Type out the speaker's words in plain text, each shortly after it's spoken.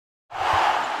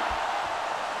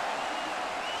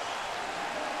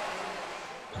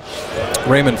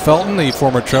Raymond Felton, the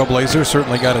former Trailblazer,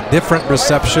 certainly got a different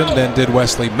reception than did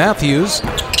Wesley Matthews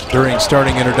during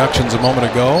starting introductions a moment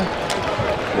ago.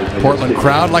 Portland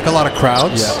crowd, like a lot of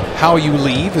crowds, how you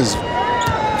leave is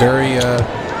very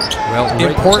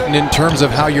important in terms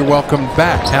of how you're welcomed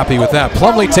back. Happy with that.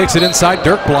 Plumlee takes it inside.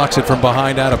 Dirk blocks it from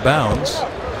behind, out of bounds.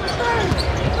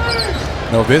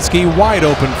 Nowitzki wide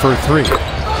open for three.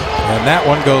 And that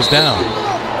one goes down.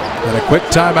 And a quick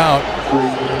timeout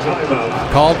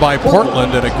called by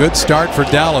Portland, and a good start for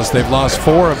Dallas. They've lost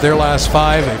 4 of their last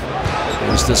 5.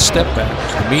 There's the step back.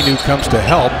 Aminu comes to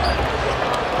help.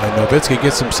 And Nowitzki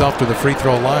gets himself to the free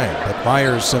throw line. But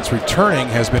Myers, since returning,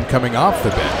 has been coming off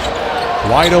the bench.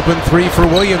 Wide open three for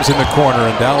Williams in the corner,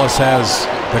 and Dallas has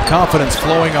the confidence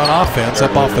flowing on offense.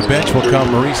 Up off the bench will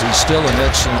come Maurice. He's still an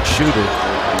excellent shooter.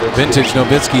 Vintage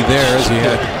Nowitzki there, as he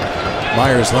had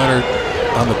Myers Leonard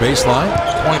on the baseline.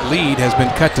 Point lead has been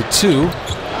cut to 2,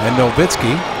 and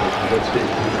Nowitzki.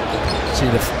 See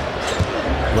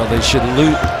well, they should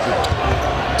loot.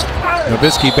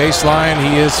 Nowitzki baseline,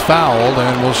 he is fouled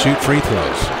and will shoot free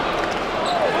throws.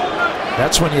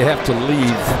 That's when you have to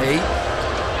leave 8.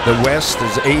 The West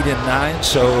is 8 and 9.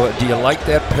 So do you like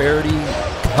that parity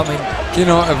coming? You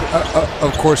know,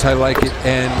 of course I like it,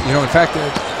 and you know, in fact,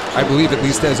 I believe at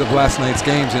least as of last night's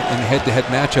games in head-to-head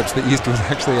matchups, the East was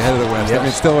actually ahead of the West. Yes. I mean,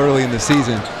 it's still early in the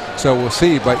season, so we'll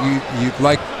see. But you'd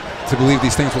like to believe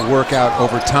these things will work out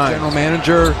over time. General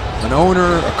manager, an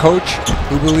owner, a coach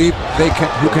who believe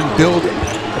who can build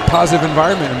a positive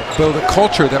environment and build a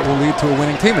culture that will lead to a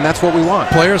winning team, and that's what we want.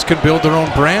 Players can build their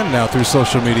own brand now through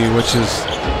social media, which is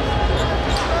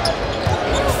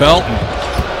Felton.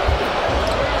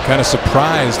 Kind of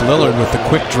surprised Lillard with the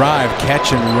quick drive,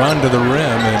 catch and run to the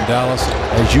rim, and Dallas.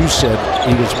 As you said,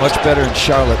 he was much better in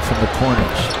Charlotte from the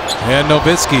corners. And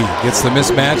Nowitzki gets the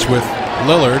mismatch with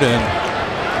Lillard. And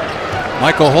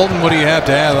Michael Holton, what do you have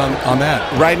to add on that?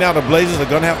 Right now, the Blazers are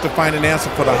going to have to find an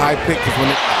answer for the high pick.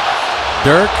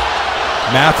 Dirk,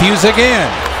 Matthews again,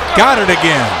 got it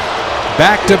again.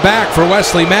 Back to back for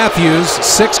Wesley Matthews.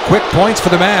 6 quick points for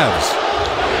the Mavs.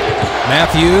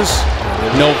 Matthews.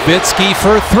 Nowitzki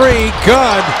for 3,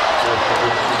 good.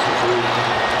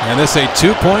 And this a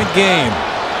 2-point game.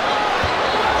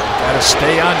 Got to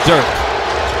stay on Dirk.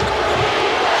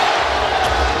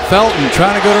 Felton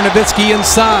trying to go to Nowitzki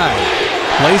inside.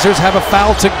 Blazers have a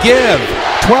foul to give.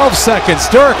 12 seconds.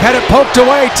 Dirk had it poked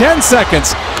away. 10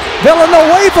 seconds.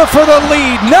 Villanueva for the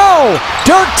lead. No.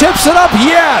 Dirk tips it up.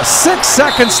 Yes. 6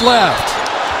 seconds left.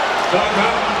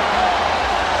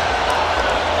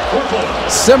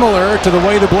 Similar to the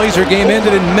way the Blazer game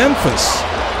ended in Memphis.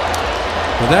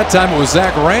 But that time it was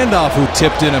Zach Randolph who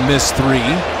tipped in a missed 3.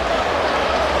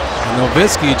 And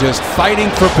Nowitzki just fighting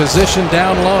for position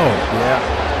down low.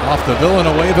 Off the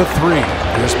Villanueva 3.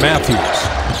 Here's Matthews.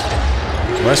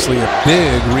 Wesley, a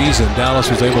big reason Dallas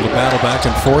was able to battle back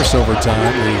and force overtime.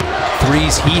 The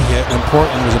threes he hit when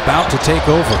Portland was about to take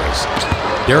over.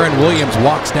 Darren Williams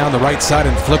walks down the right side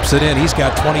and flips it in. He's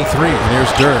got 23. And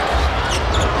here's Dirk.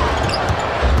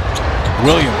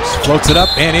 Williams floats it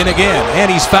up and in again, and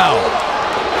he's fouled.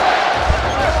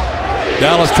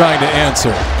 Dallas trying to answer.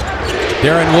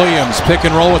 Darren Williams pick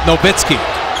and roll with Nowitzki.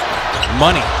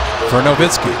 Money for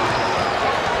Nowitzki.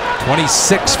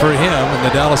 26 for him, and the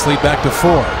Dallas lead back to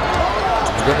 4.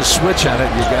 You're going to switch on it.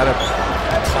 You got to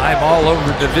climb all over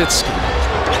Nowitzki.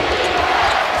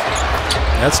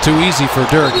 That's too easy for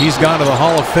Dirk. He's gone to the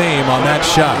Hall of Fame on that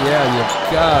shot. Yeah, you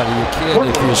can't.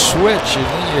 If you switch, and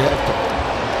then you have to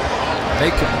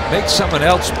make someone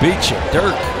else beat you.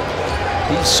 Dirk,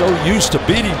 he's so used to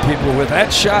beating people with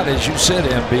that shot, as you said,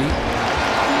 MB.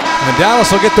 And Dallas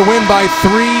will get the win by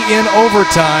 3 in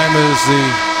overtime as the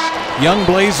young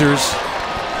Blazers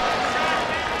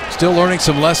still learning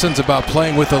some lessons about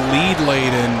playing with a lead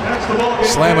late and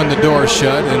slamming the door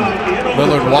shut. And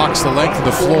Lillard walks the length of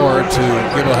the floor to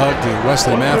give a hug to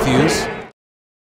Wesley Matthews.